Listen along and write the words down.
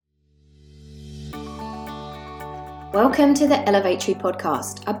Welcome to the Elevatory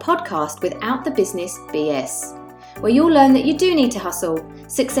Podcast, a podcast without the business BS, where you'll learn that you do need to hustle,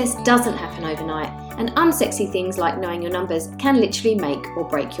 success doesn't happen overnight, and unsexy things like knowing your numbers can literally make or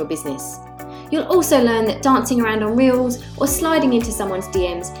break your business. You'll also learn that dancing around on reels or sliding into someone's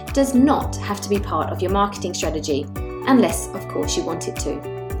DMs does not have to be part of your marketing strategy, unless, of course, you want it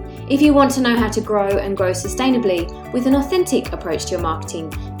to. If you want to know how to grow and grow sustainably with an authentic approach to your marketing,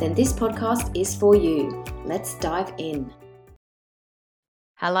 then this podcast is for you. Let's dive in.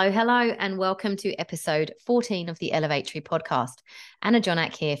 Hello, and welcome to episode 14 of the Elevatory podcast. Anna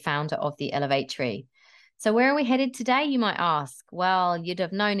Jonak here, founder of the Elevatory. So where are we headed today, you might ask? Well, you'd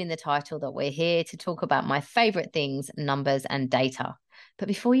have known in the title that we're here to talk about my favorite things, numbers and data. But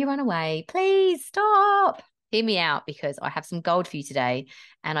before you run away, please stop. Hear me out, because I have some gold for you today.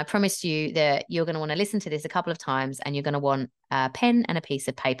 And I promise you that you're going to want to listen to this a couple of times and you're going to want a pen and a piece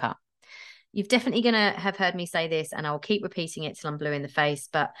of paper. You've definitely going to have heard me say this, and I'll keep repeating it till I'm blue in the face,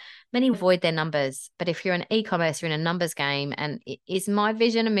 but many avoid their numbers. But if you're in e-commerce, you're in a numbers game, and it is my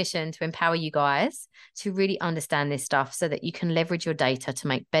vision and mission to empower you guys to really understand this stuff so that you can leverage your data to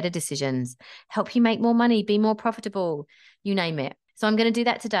make better decisions, help you make more money, be more profitable, you name it. So I'm going to do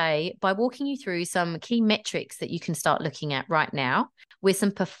that today by walking you through some key metrics that you can start looking at right now with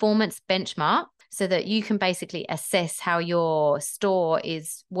some performance benchmark, so that you can basically assess how your store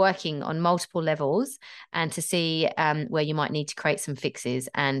is working on multiple levels and to see where you might need to create some fixes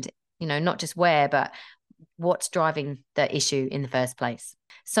and, not just where, but what's driving the issue in the first place.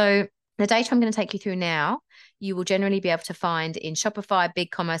 So the data I'm going to take you through now, you will generally be able to find in Shopify,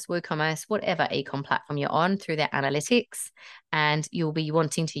 BigCommerce, WooCommerce, whatever e-com platform you're on through their analytics, and you'll be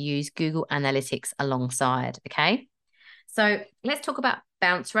wanting to use Google Analytics alongside, okay? So let's talk about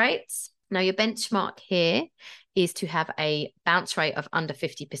bounce rates. Now, your benchmark here is to have a bounce rate of under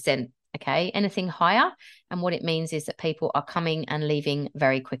 50%, okay? Anything higher, and what it means is that people are coming and leaving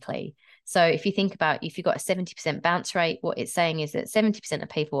very quickly. So if you think about, if you've got a 70% bounce rate, what it's saying is that 70% of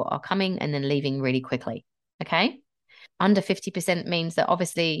people are coming and then leaving really quickly, okay? Under 50% means that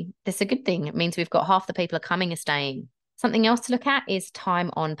obviously that's a good thing. It means we've got half the people are coming and staying. Something else to look at is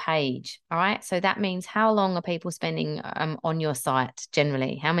time on page, all right? So that means how long are people spending on your site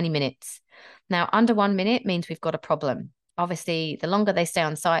generally? How many minutes? Now, under 1 minute means we've got a problem. Obviously, the longer they stay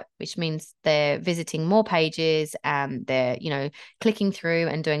on site, which means they're visiting more pages and they're, clicking through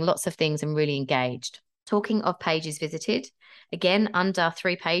and doing lots of things and really engaged. Talking of pages visited, again, under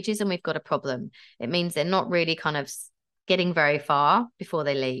 3 pages and we've got a problem. It means they're not really kind of getting very far before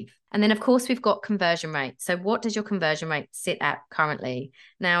they leave. And then, of course, we've got conversion rate. So what does your conversion rate sit at currently?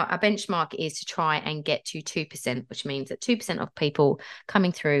 Now, our benchmark is to try and get to 2%, which means that 2% of people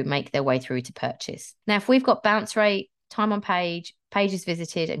coming through make their way through to purchase. Now, if we've got bounce rate, time on page, pages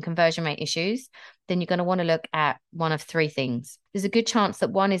visited, and conversion rate issues, then you're going to want to look at one of 3 things. There's a good chance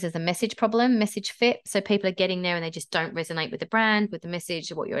that one is as a message problem, message fit. So people are getting there and they just don't resonate with the brand, with the message,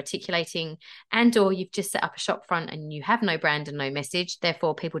 or what you're articulating, and or you've just set up a shop front and you have no brand and no message.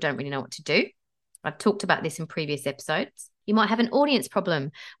 Therefore, people don't really know what to do. I've talked about this in previous episodes. You might have an audience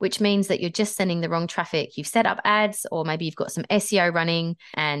problem, which means that you're just sending the wrong traffic. You've set up ads, or maybe you've got some SEO running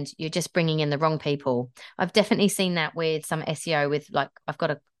and you're just bringing in the wrong people. I've definitely seen that with some SEO with, like, I've got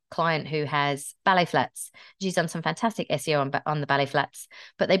a client who has ballet flats. She's done some fantastic SEO on the ballet flats,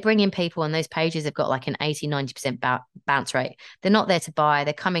 but they bring in people and those pages have got like an 80, 90% bounce rate. They're not there to buy.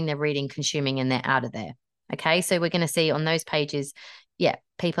 They're coming, they're reading, consuming, and they're out of there. Okay. So we're going to see on those pages,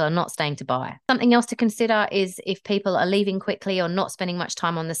 people are not staying to buy. Something else to consider is if people are leaving quickly or not spending much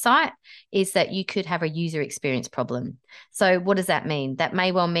time on the site, is that you could have a user experience problem. So what does that mean? That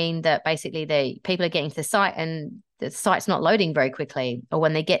may well mean that basically people are getting to the site and the site's not loading very quickly, or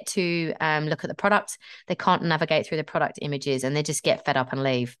when they get to look at the product, they can't navigate through the product images and they just get fed up and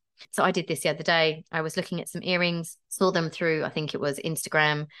leave. So I did this the other day. I was looking at some earrings, saw them through, I think it was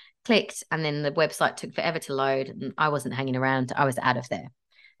Instagram, clicked, and then the website took forever to load and I wasn't hanging around. I was out of there.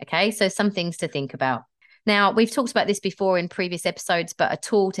 Okay, so some things to think about. Now, we've talked about this before in previous episodes, but a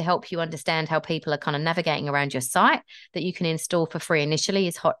tool to help you understand how people are kind of navigating around your site that you can install for free initially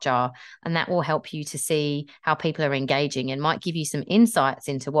is Hotjar, and that will help you to see how people are engaging and might give you some insights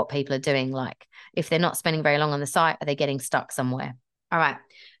into what people are doing. Like if they're not spending very long on the site, are they getting stuck somewhere? All right,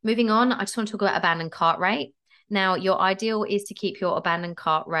 moving on, I just want to talk about abandoned cart rate. Now, your ideal is to keep your abandoned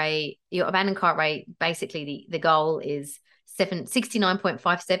cart rate. Basically, the goal is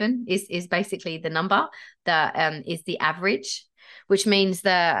 69.57 is basically the number that is the average, which means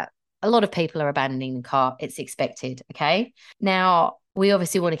that a lot of people are abandoning the cart. It's expected. Okay. Now, we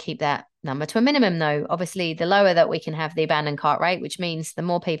obviously want to keep that number to a minimum, though. Obviously, the lower that we can have the abandoned cart rate, which means the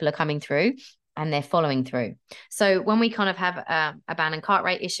more people are coming through, and they're following through. So when we kind of have abandoned cart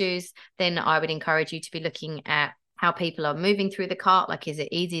rate issues, then I would encourage you to be looking at how people are moving through the cart. Like, is it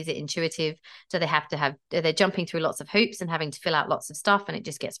easy? Is it intuitive? Do they have to have, they're jumping through lots of hoops and having to fill out lots of stuff and it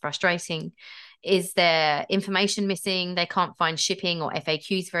just gets frustrating? Is there information missing? They can't find shipping or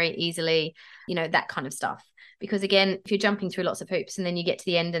FAQs very easily, that kind of stuff. Because again, if you're jumping through lots of hoops and then you get to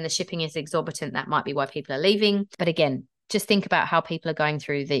the end and the shipping is exorbitant, that might be why people are leaving. But again, just think about how people are going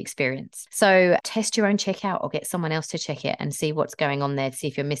through the experience. So test your own checkout or get someone else to check it and see what's going on there to see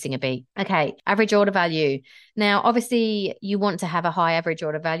if you're missing a beat. Okay, average order value. Now, obviously, you want to have a high average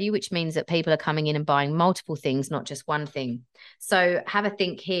order value, which means that people are coming in and buying multiple things, not just one thing. So have a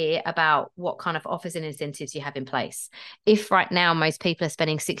think here about what kind of offers and incentives you have in place. If right now most people are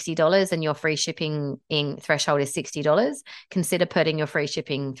spending $60 and your free shipping in threshold is $60, consider putting your free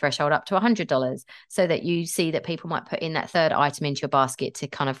shipping threshold up to $100 so that you see that people might put in that third item into your basket to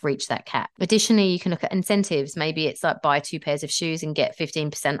kind of reach that cap. Additionally, you can look at incentives. Maybe it's like buy 2 pairs of shoes and get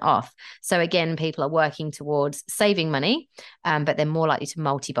 15% off. So again, people are working towards saving money, but they're more likely to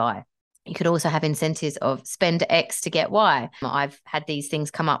multi-buy. You could also have incentives of spend X to get Y. I've had these things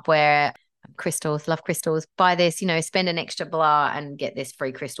come up where crystals, love crystals, buy this, spend an extra blah and get this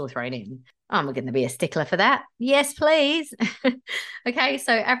free crystal thrown in. I'm going to be a stickler for that. Yes, please. Okay,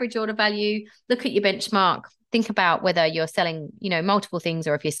 so average order value, look at your benchmark. Think about whether you're selling, multiple things,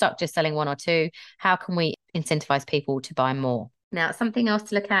 or if you're stuck just selling one or two, how can we incentivize people to buy more? Now, something else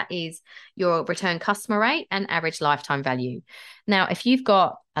to look at is your return customer rate and average lifetime value. Now, if you've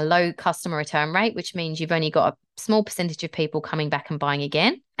got a low customer return rate, which means you've only got a small percentage of people coming back and buying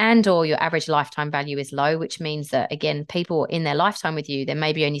again, and or your average lifetime value is low, which means that, again, people in their lifetime with you, they're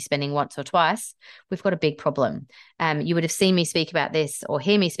maybe only spending once or twice, we've got a big problem. You would have seen me speak about this or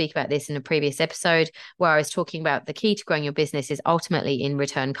hear me speak about this in a previous episode where I was talking about the key to growing your business is ultimately in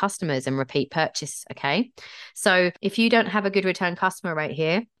return customers and repeat purchase, okay? So if you don't have a good return customer rate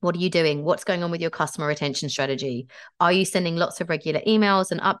here, what are you doing? What's going on with your customer retention strategy? Are you sending lots of regular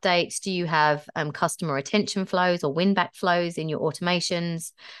emails and updates? Do you have customer retention flows or win-back flows in your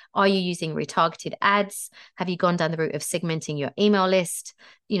automations? Are you using retargeted ads? Have you gone down the route of segmenting your email list?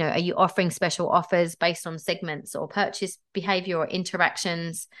 Are you offering special offers based on segments or purchase behavior or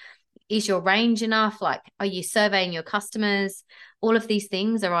interactions? Is your range enough? Like, are you surveying your customers? All of these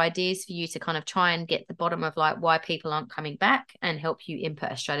things are ideas for you to kind of try and get the bottom of like why people aren't coming back and help you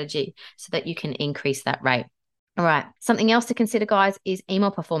input a strategy so that you can increase that rate. All right. Something else to consider, guys, is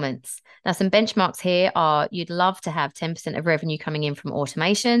email performance. Now, some benchmarks here are you'd love to have 10% of revenue coming in from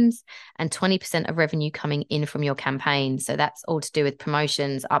automations and 20% of revenue coming in from your campaign. So that's all to do with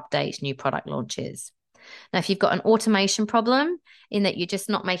promotions, updates, new product launches. Now, if you've got an automation problem in that you're just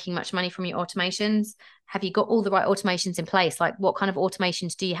not making much money from your automations, have you got all the right automations in place? Like, what kind of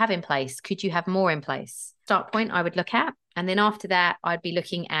automations do you have in place? Could you have more in place? Start point I would look at. And then after that, I'd be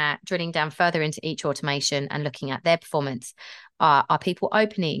looking at drilling down further into each automation and looking at their performance. Are people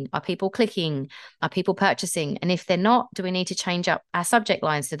opening? Are people clicking? Are people purchasing? And if they're not, do we need to change up our subject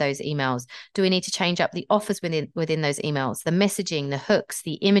lines to those emails? Do we need to change up the offers within those emails, the messaging, the hooks,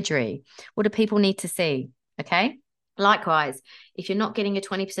 the imagery? What do people need to see? Okay. Likewise, if you're not getting your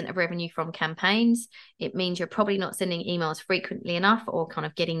 20% of revenue from campaigns, it means you're probably not sending emails frequently enough or kind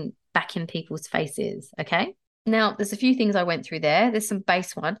of getting back in people's faces. Okay. Now, there's a few things I went through there. There's some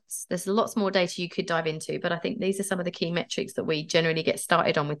base ones. There's lots more data you could dive into, but I think these are some of the key metrics that we generally get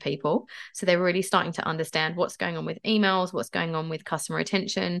started on with people. So they're really starting to understand what's going on with emails, what's going on with customer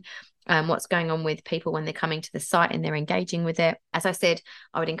retention, what's going on with people when they're coming to the site and they're engaging with it. As I said,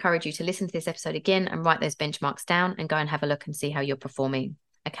 I would encourage you to listen to this episode again and write those benchmarks down and go and have a look and see how you're performing.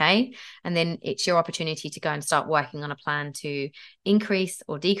 Okay. And then it's your opportunity to go and start working on a plan to increase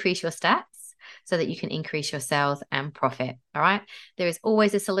or decrease your stats so that you can increase your sales and profit. All right. There is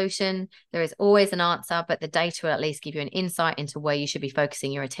always a solution. There is always an answer, but the data will at least give you an insight into where you should be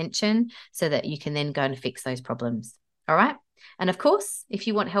focusing your attention so that you can then go and fix those problems. All right. And of course, if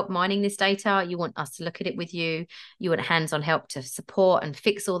you want help mining this data, you want us to look at it with you, you want hands-on help to support and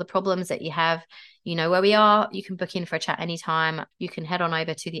fix all the problems that you have, you know where we are. You can book in for a chat anytime. You can head on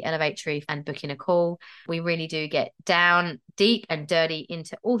over to the Elevatree and book in a call. We really do get down deep and dirty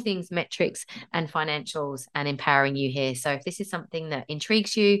into all things metrics and financials and empowering you here. So if this is something that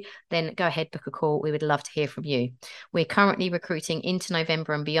intrigues you, then go ahead, book a call. We would love to hear from you. We're currently recruiting into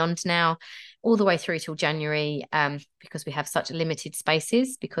November and beyond now, all the way through till January, because we have such limited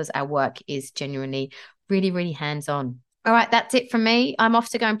spaces, because our work is genuinely really, really hands-on. All right, that's it from me. I'm off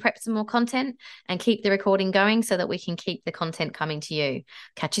to go and prep some more content and keep the recording going so that we can keep the content coming to you.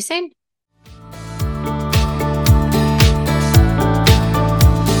 Catch you soon.